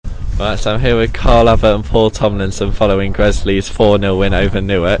Right, so I'm here with Carl Abbott and Paul Tomlinson following Gresley's 4-0 win over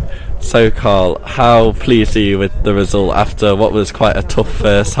Newark. So Carl, how pleased are you with the result after what was quite a tough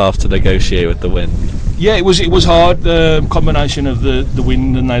first half to negotiate with the win? Yeah, it was hard, the combination of the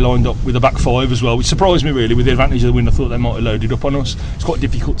win, and they lined up with a back five as well, which surprised me really. With the advantage of the win, I thought they might have loaded up on us. It's quite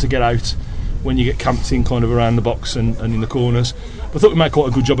difficult to get out when you get camped in kind of around the box and in the corners. But I thought we made quite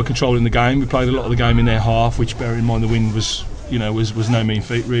a good job of controlling the game. We played a lot of the game in their half, which, bearing in mind the wind was no mean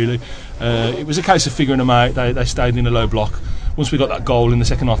feat really. It was a case of figuring them out. They stayed in a low block. Once we got that goal in the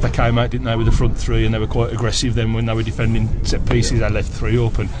second half, they came out, didn't they, with the front three, and they were quite aggressive. Then when they were defending set pieces, they left three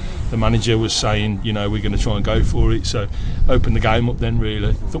up, and the manager was saying, we're going to try and go for it. So opened the game up then really.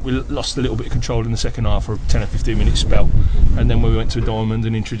 I thought we lost a little bit of control in the second half for a 10 or 15 minute spell, and then when we went to a diamond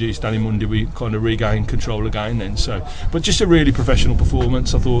and introduced Danny Mundy, we kind of regained control again then. So, but just a really professional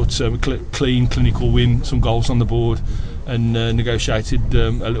performance. I thought clean, clinical win, some goals on the board, and negotiated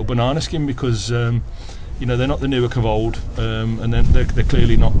a little banana skin because they're not the Newark of old, and they're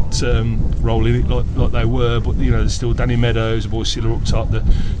clearly not rolling it like they were. But there's still Danny Meadows, the boys still are up top. The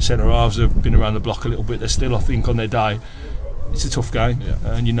centre halves have been around the block a little bit. They're still, I think, on their day. It's a tough game,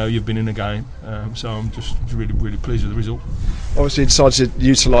 and you've been in a game, so I'm just really, really pleased with the result. Obviously, you decided to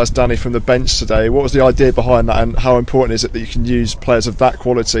utilise Danny from the bench today. What was the idea behind that, and how important is it that you can use players of that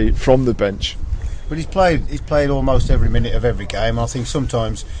quality from the bench? But he's played almost every minute of every game. I think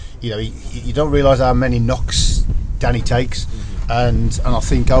sometimes you don't realise how many knocks Danny takes, and I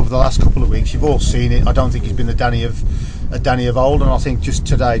think over the last couple of weeks you've all seen it. I don't think he's been the Danny of old, and I think just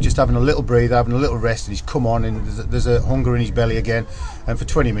today, just having a little breather, having a little rest, and he's come on, and there's a hunger in his belly again, and for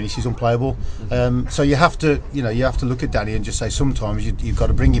 20 minutes he's unplayable. So you have to look at Danny and just say sometimes you've got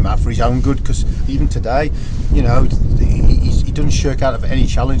to bring him out for his own good, because even today, he doesn't shirk out of any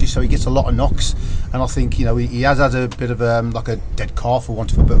challenges, so he gets a lot of knocks. And I think he has had a bit of like a dead car, for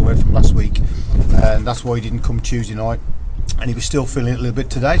want of a better word, from last week, and that's why he didn't come Tuesday night. And he was still feeling it a little bit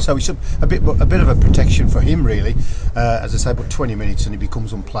today, so it's a bit of a protection for him really. As I say, but 20 minutes and he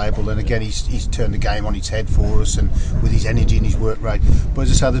becomes unplayable, and again he's turned the game on its head for us, and with his energy and his work rate. But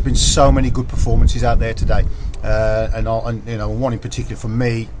as I say, there's been so many good performances out there today, and one in particular for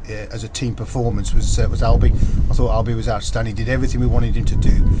me as a team performance was Albie. I thought Albie was outstanding. He did everything we wanted him to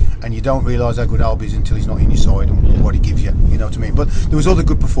do, and you don't realise how good Albie is until he's not in your side and what he gives you. You know what I mean? But there was other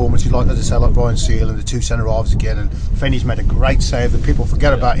good performances, like, as I say, like Brian Seal and the two centre halves again, and Fenny's made a great save that people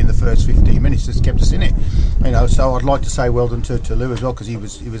forget about in the first 15 minutes. That's kept us in it. So I'd like to say well done to Lou as well, because he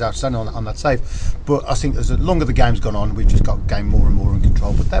was outstanding on that save. But I think as the longer the game's gone on, we've just got the game more and more in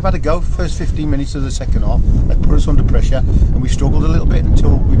control. But they've had a go. First 15 minutes of the second half, they put us under pressure, and we struggled a little bit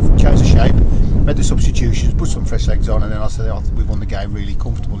until we've changed the shape, made the substitutions, put some fresh legs on, and then I said we won the game really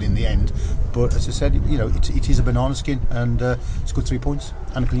comfortable in the end. But as I said, it is a banana skin, and it's good 3 points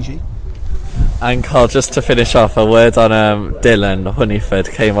and a clean sheet. And Carl, just to finish off, a word on Dylan Honeyford.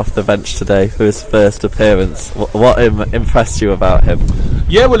 Came off the bench today for his first appearance. What impressed you about him?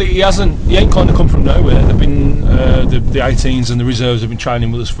 Yeah, well, he ain't kind of come from nowhere. They've been the 18s and the reserves have been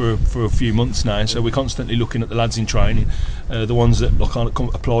training with us for a few months now, so we're constantly looking at the lads in training, the ones that kind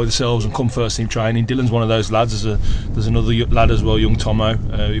of apply themselves and come first in training. Dylan's one of those lads. There's another lad as well, young Tomo,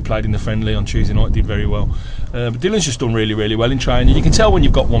 who played in the friendly on Tuesday night, did very well. But Dylan's just done really, really well in training. You can tell when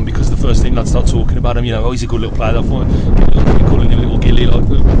you've got one, because the first thing lads start talking about him, he's a good little player. They're calling him Little Gilly, like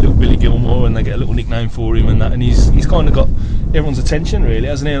little Billy Gilmore, and they get a little nickname for him and that. And he's kind of got everyone's attention really,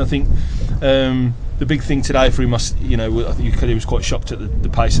 hasn't he? And I think the big thing today for him, I think he was quite shocked at the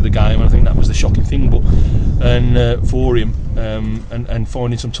pace of the game, and I think that was the shocking thing. But for him, and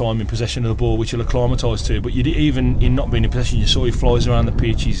finding some time in possession of the ball, which he'll acclimatise to. But even in not being in possession, you saw he flies around the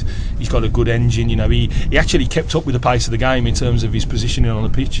pitch. He's got a good engine. He actually kept up with the pace of the game in terms of his positioning on the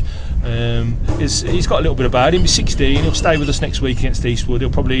pitch. He's got a little bit about him. He's 16. He'll stay with us next week against Eastwood.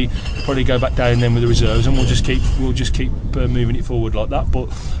 He'll probably go back down then with the reserves, and we'll just keep moving it forward like that. But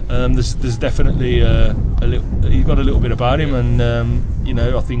there's definitely he's got a little bit about him, and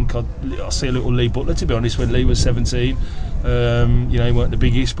I think I see a little Lee Butler, to be honest, when Lee was 17. He weren't the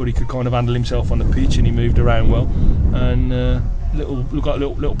biggest, but he could kind of handle himself on the pitch, and he moved around well, and we've got a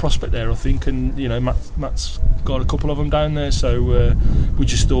little prospect there, I think. And Matt's got a couple of them down there, so we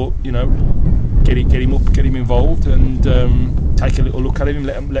just thought get him up, get him involved, and take a little look at him,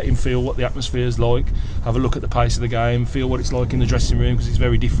 let him feel what the atmosphere is like, have a look at the pace of the game, feel what it's like in the dressing room, because it's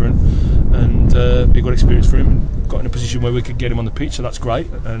very different, and be a good experience for him. Got in a position where we could get him on the pitch, so that's great.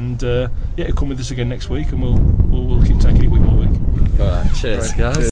 And he'll come with us again next week, and we'll keep taking it week by week. All right, cheers, guys.